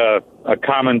just had a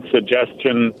common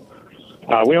suggestion.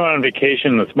 We went on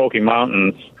vacation in the Smoky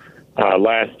Mountains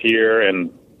last year,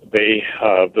 and the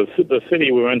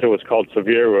city we went to was called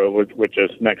Sevier, which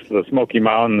is next to the Smoky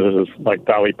Mountains. This is like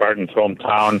Dolly Parton's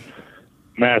hometown,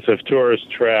 massive tourist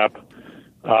trap.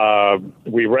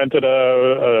 We rented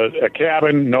a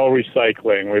cabin, no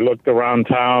recycling. We looked around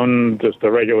town, just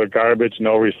the regular garbage,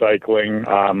 no recycling.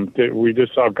 We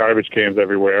just saw garbage cans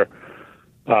everywhere.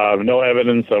 No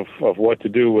evidence of what to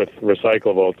do with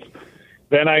recyclables.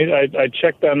 Then I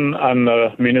checked on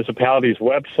the municipality's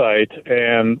website,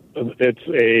 and it's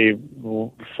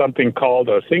something called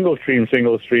a single stream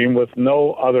with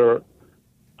no other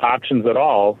options at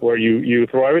all, where you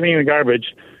throw everything in the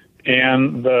garbage,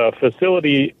 and the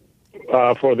facility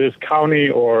for this county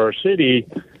or city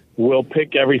will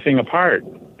pick everything apart.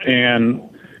 And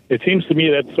it seems to me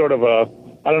that's sort of I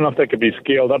don't know if that could be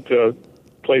scaled up to a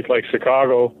place like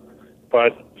Chicago,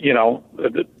 but,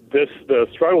 the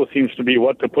struggle seems to be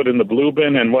what to put in the blue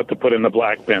bin and what to put in the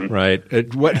black bin. Right. Kay,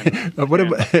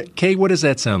 what does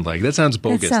that sound like? That sounds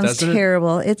bogus, doesn't it? That sounds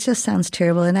terrible. It just sounds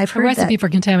terrible. And I've heard that. A recipe for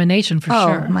contamination, for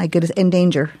sure. Oh, my goodness. And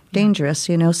dangerous,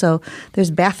 So there's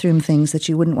bathroom things that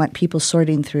you wouldn't want people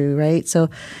sorting through, right? So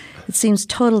it seems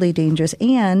totally dangerous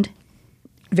and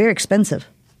very expensive.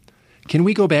 Can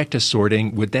we go back to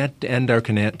sorting? Would that end our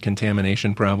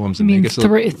contamination problems? You mean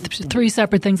three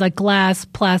separate things like glass,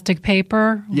 plastic,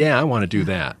 paper? Yeah, I want to do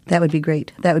that. That would be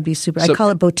great. That would be super. I call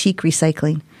it boutique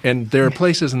recycling. And there are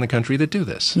places in the country that do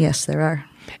this. Yes, there are.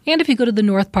 And if you go to the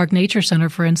North Park Nature Center,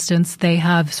 for instance, they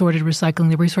have sorted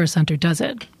recycling. The Resource Center does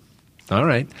it. All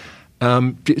right.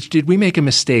 Did we make a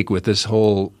mistake with this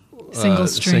whole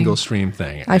single stream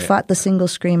thing? I fought the single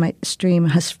stream.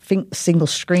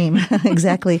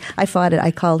 Exactly. I fought it.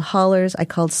 I called haulers. I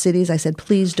called cities. I said,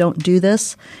 please don't do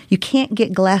this. You can't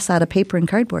get glass out of paper and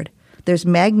cardboard. There's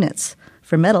magnets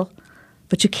for metal,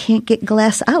 but you can't get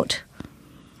glass out.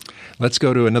 Let's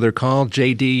go to another call.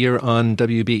 JD, you're on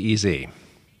WBEZ.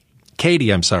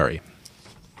 Katie, I'm sorry.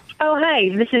 Oh, hi.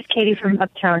 This is Katie from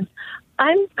Uptown.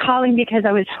 I'm calling because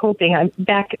I was hoping I'm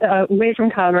back away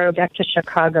from Colorado, back to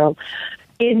Chicago.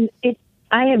 I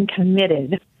am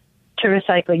committed to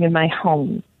recycling in my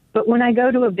home. But when I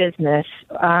go to a business,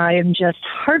 I am just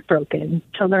heartbroken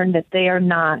to learn that they are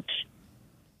not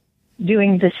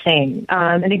doing the same.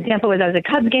 An example was I was at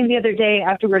a Cubs game the other day,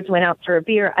 afterwards went out for a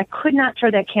beer. I could not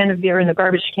throw that can of beer in the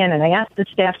garbage can, and I asked the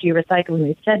staff, do you recycle? And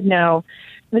they said no.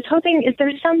 I was hoping, is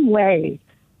there some way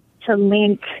to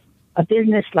link a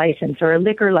business license or a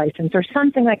liquor license or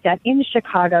something like that in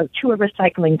Chicago to a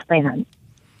recycling plan?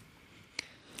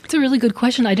 It's a really good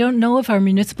question. I don't know if our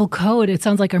municipal code, it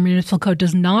sounds like our municipal code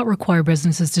does not require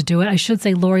businesses to do it. I should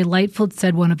say Lori Lightfoot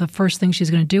said one of the first things she's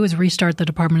going to do is restart the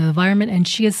Department of the Environment, and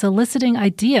she is soliciting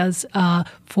ideas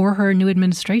for her new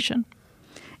administration.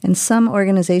 And some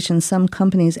organizations, some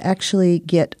companies actually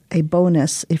get a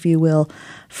bonus, if you will,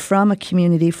 from a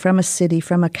community, from a city,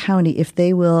 from a county, if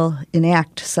they will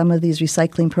enact some of these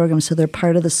recycling programs so they're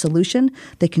part of the solution.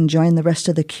 They can join the rest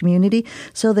of the community.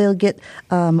 So they'll get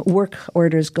work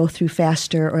orders go through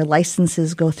faster or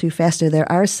licenses go through faster. There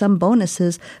are some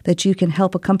bonuses that you can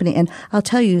help a company. And I'll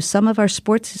tell you, some of our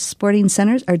sporting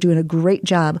centers are doing a great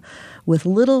job with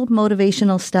little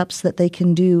motivational steps that they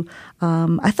can do.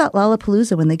 I thought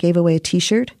Lollapalooza, when they gave away a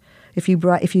T-shirt, if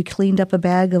you cleaned up a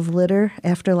bag of litter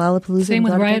after Lollapalooza, same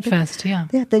with Riot Fest, yeah,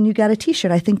 then you got a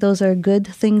T-shirt. I think those are good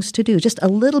things to do. Just a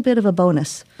little bit of a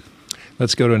bonus.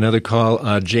 Let's go to another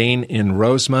call. Jane in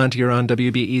Rosemont, you're on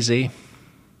WBEZ.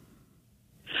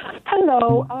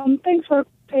 Hello. Thanks for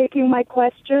taking my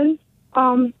question.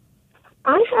 I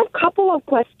have a couple of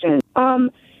questions.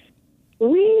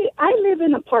 I live in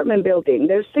an apartment building.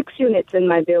 There's 6 units in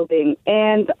my building,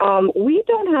 and we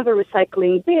don't have a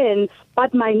recycling bin,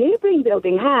 but my neighboring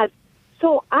building has.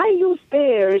 So I use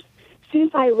theirs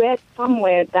since I read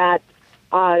somewhere that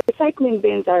recycling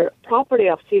bins are property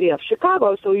of City of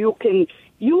Chicago, so you can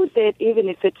use it even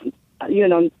if it's,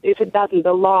 if it doesn't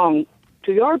belong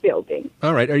to your building.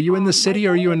 All right. Are you in the city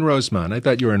or are you in Rosemont? I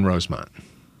thought you were in Rosemont.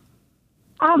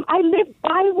 I live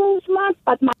by Rosemont,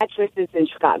 but my address is in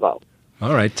Chicago.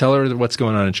 All right. Tell her what's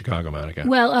going on in Chicago, Monica.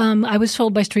 Well, I was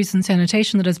told by Streets and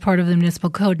Sanitation that as part of the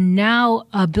municipal code, now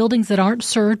buildings that aren't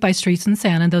served by Streets and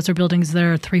San, and those are buildings that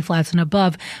are 3 flats and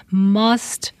above,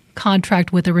 must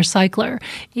contract with a recycler.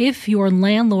 If your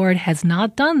landlord has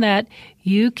not done that,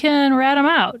 you can rat them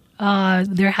out.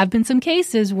 There have been some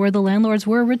cases where the landlords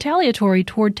were retaliatory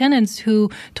toward tenants who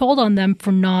told on them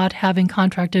for not having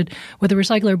contracted with a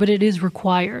recycler, but it is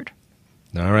required.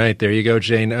 All right. There you go,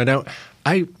 Jane. Now,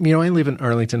 I live in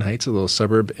Arlington Heights, a little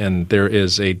suburb, and there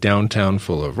is a downtown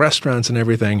full of restaurants and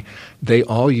everything. They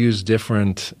all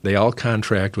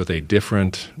contract with a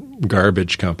different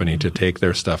garbage company to take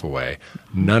their stuff away.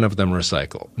 None of them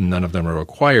recycle. None of them are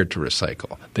required to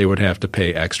recycle. They would have to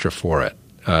pay extra for it.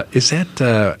 Is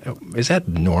that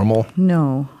normal?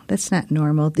 No, that's not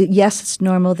normal. Yes, it's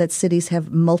normal that cities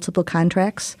have multiple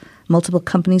contracts, multiple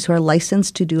companies who are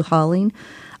licensed to do hauling.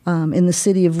 In the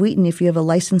city of Wheaton, if you have a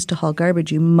license to haul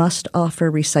garbage, you must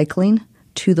offer recycling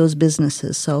to those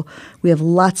businesses. So we have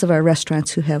lots of our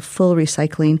restaurants who have full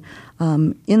recycling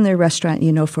in their restaurant,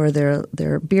 for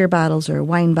their beer bottles or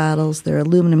wine bottles, their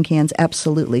aluminum cans.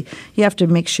 Absolutely. You have to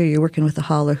make sure you're working with a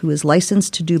hauler who is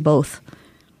licensed to do both.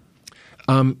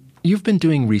 You've been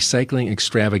doing recycling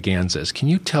extravaganzas. Can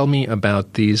you tell me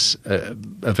about these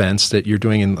events that you're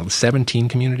doing in 17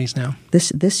 communities now?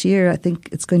 This year, I think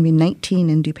it's going to be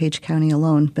 19 in DuPage County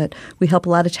alone, but we help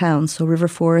a lot of towns. So River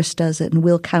Forest does it and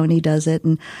Will County does it.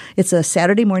 And it's a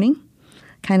Saturday morning,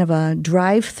 kind of a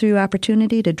drive-through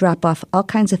opportunity to drop off all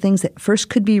kinds of things that first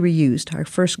could be reused. Our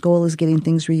first goal is getting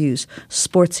things reused.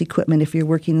 Sports equipment, if you're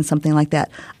working in something like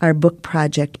that. Our book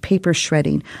project, paper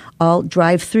shredding, all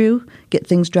drive-through, get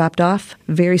things dropped off.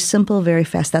 Very simple, very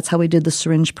fast. That's how we did the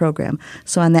syringe program.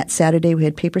 So on that Saturday, we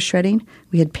had paper shredding,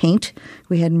 we had paint,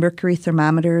 we had mercury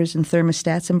thermometers and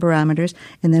thermostats and barometers,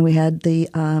 and then we had the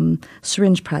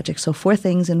syringe project. So 4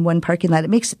 things in one parking lot. It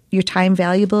makes your time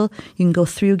valuable. You can go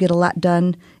through, get a lot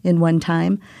done in one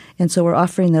time. And so we're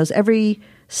offering those. Every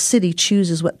city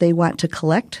chooses what they want to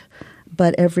collect,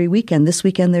 but every weekend. This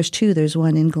weekend there's 2. There's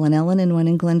one in Glen Ellen and one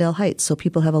in Glendale Heights. So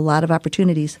people have a lot of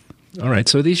opportunities. All right.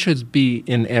 So these should be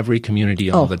in every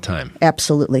community all the time.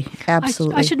 Absolutely.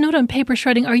 Absolutely. I should note on paper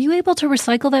shredding, are you able to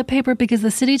recycle that paper? Because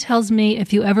the city tells me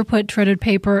if you ever put shredded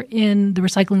paper in the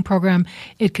recycling program,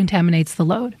 it contaminates the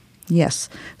load. Yes.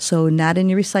 So not in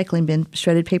your recycling bin.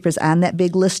 Shredded paper is on that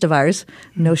big list of ours.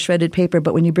 No shredded paper.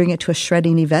 But when you bring it to a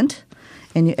shredding event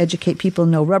and you educate people,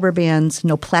 no rubber bands,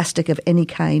 no plastic of any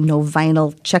kind, no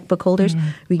vinyl checkbook holders,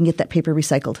 we can get that paper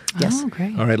recycled. Yes. Oh,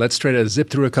 great. All right. Let's try to zip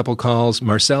through a couple calls.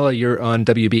 Marcella, you're on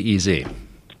WBEZ.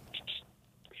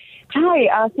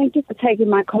 Hi, thank you for taking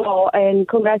my call, and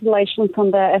congratulations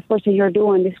on the efforts that you're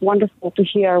doing. It's wonderful to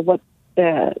hear what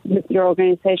your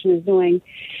organization is doing.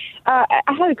 I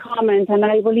had a comment, and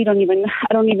I don't even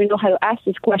know how to ask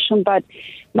this question, but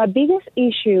my biggest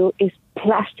issue is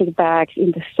plastic bags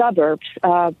in the suburbs.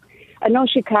 I know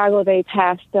Chicago, they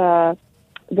passed the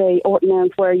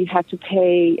ordinance where you have to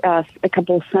pay a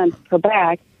couple of cents per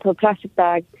plastic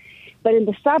bag. But in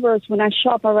the suburbs, when I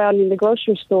shop around in the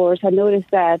grocery stores, I noticed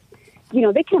that,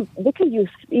 they can use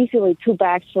easily 2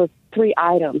 bags for 3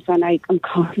 items, and I'm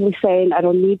constantly saying I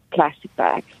don't need plastic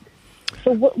bags.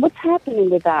 So what's happening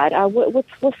with that?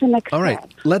 What's the next All right,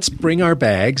 step? let's bring our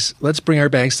bags. Let's bring our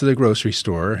bags to the grocery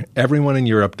store. Everyone in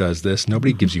Europe does this.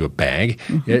 Nobody gives you a bag.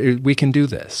 We can do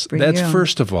this. That's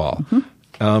first of all.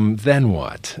 Then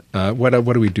what? What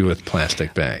do we do with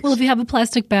plastic bags? Well, if you have a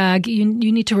plastic bag, you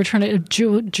need to return it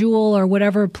to Jewel or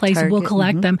whatever place will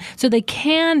collect them. So they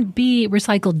can be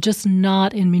recycled, just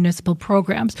not in municipal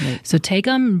programs. Right. So take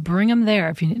them and bring them there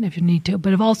if you need to.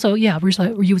 But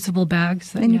reusable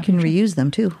bags. And you can reuse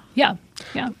them too. Yeah.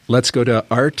 Let's go to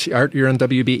Art. Art, you're on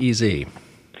WBEZ.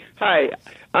 Hi,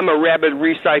 I'm a rabid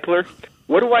recycler.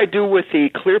 What do I do with the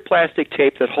clear plastic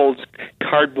tape that holds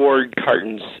cardboard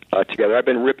cartons together? I've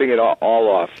been ripping it all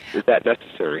off. Is that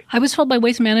necessary? I was told by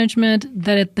Waste Management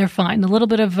that they're fine. A little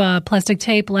bit of plastic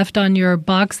tape left on your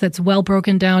box that's well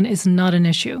broken down is not an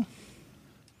issue.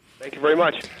 Thank you very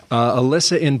much.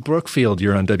 Alyssa in Brookfield,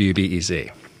 you're on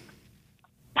WBEZ.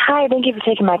 Hi, thank you for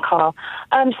taking my call.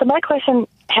 So my question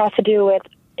has to do with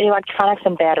electronics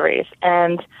and batteries,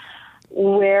 and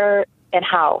where and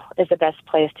how is the best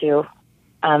place to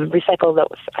recycle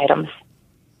those items.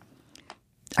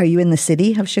 Are you in the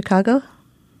city of Chicago?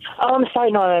 Oh, I'm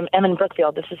sorry. No, I'm in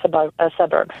Brookfield. This is a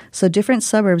suburb. So different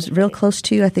suburbs. Real close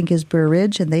to you, I think, is Burr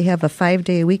Ridge, and they have a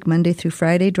 5-day-a-week, Monday through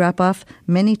Friday drop-off.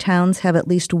 Many towns have at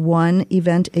least one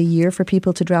event a year for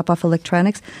people to drop off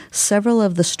electronics. Several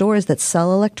of the stores that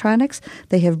sell electronics,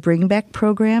 they have bring-back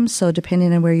programs. So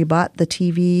depending on where you bought the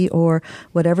TV or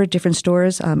whatever, different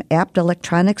stores, Apt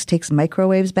Electronics takes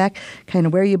microwaves back, kind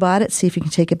of where you bought it, see if you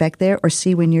can take it back there, or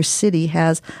see when your city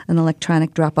has an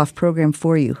electronic drop-off program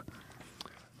for you.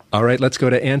 All right, let's go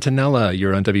to Antonella.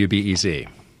 You're on WBEZ.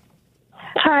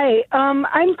 Hi,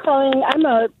 I'm calling. I'm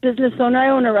a business owner. I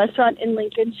own a restaurant in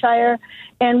Lincolnshire,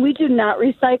 and we do not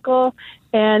recycle.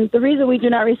 And the reason we do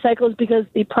not recycle is because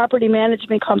the property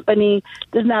management company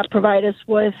does not provide us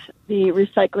with the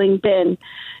recycling bin.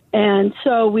 And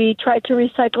so we try to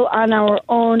recycle on our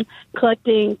own,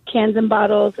 collecting cans and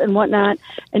bottles and whatnot.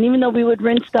 And even though we would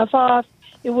rinse stuff off,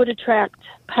 it would attract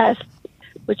pests,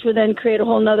 which would then create a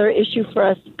whole other issue for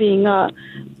us being a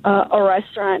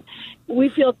restaurant. We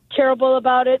feel terrible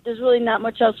about it. There's really not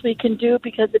much else we can do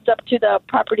because it's up to the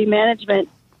property management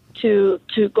to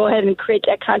go ahead and create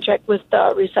that contract with the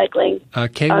recycling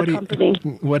company.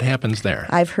 What happens there?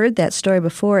 I've heard that story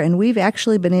before, and we've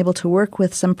actually been able to work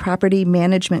with some property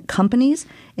management companies,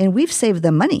 and we've saved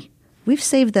them money. We've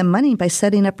saved them money by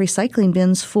setting up recycling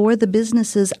bins for the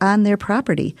businesses on their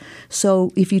property.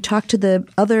 So if you talk to the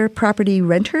other property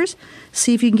renters,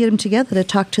 see if you can get them together to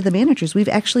talk to the managers. We've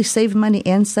actually saved money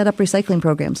and set up recycling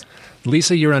programs.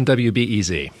 Lisa, you're on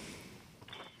WBEZ.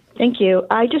 Thank you.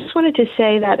 I just wanted to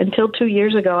say that until 2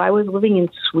 years ago, I was living in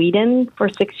Sweden for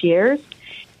 6 years.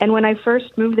 And when I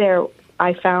first moved there,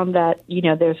 I found that,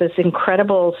 there's this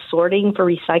incredible sorting for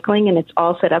recycling, and it's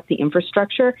all set up, the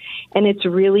infrastructure, and it's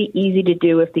really easy to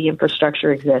do if the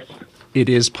infrastructure exists. It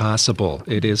is possible.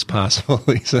 It is possible,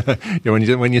 Lisa.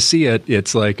 When you see it,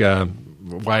 it's like,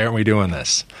 why aren't we doing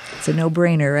this? It's a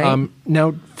no-brainer, right?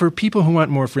 Now, for people who want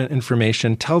more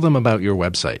information, tell them about your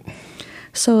website.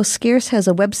 So Scarce has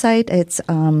a website. It's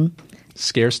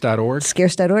Scarce.org?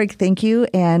 Scarce.org, thank you.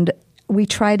 And we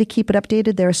try to keep it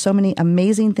updated. There are so many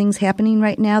amazing things happening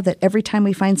right now that every time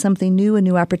we find something new, a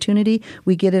new opportunity,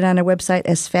 we get it on our website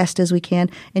as fast as we can.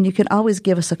 And you can always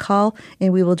give us a call,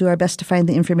 and we will do our best to find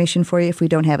the information for you if we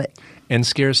don't have it. And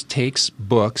Scarce takes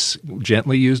books,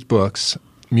 gently used books,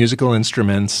 musical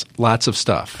instruments, lots of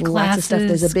stuff. Lots of stuff.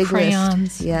 There's a big crayons.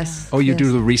 list. Yes. Oh, you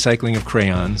do the recycling of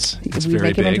crayons. It's we very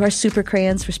make them big. into our super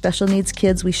crayons for special needs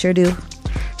kids. We sure do.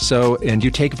 So, and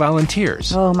you take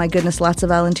volunteers. Oh, my goodness. Lots of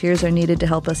volunteers are needed to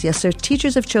help us. Yes, sir.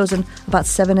 Teachers have chosen about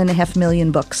 7.5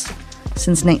 million books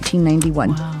since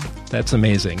 1991. Wow. That's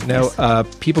amazing. Now,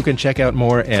 people can check out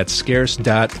more at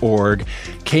scarce.org.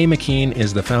 Kay McKean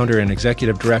is the founder and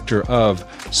executive director of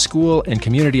School and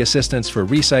Community Assistance for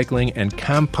Recycling and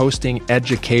Composting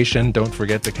Education. Don't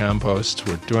forget to compost.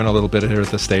 We're doing a little bit here at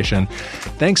the station.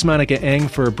 Thanks, Monica Eng,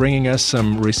 for bringing us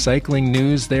some recycling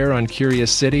news there on Curious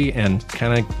City and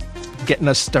kind of getting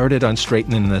us started on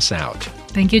straightening this out.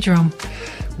 Thank you, Jerome.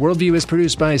 Worldview is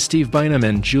produced by Steve Bynum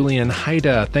and Julian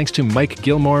Haida. Thanks to Mike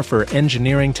Gilmore for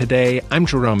engineering today. I'm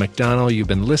Jerome McDonnell. You've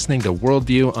been listening to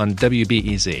Worldview on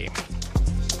WBEZ.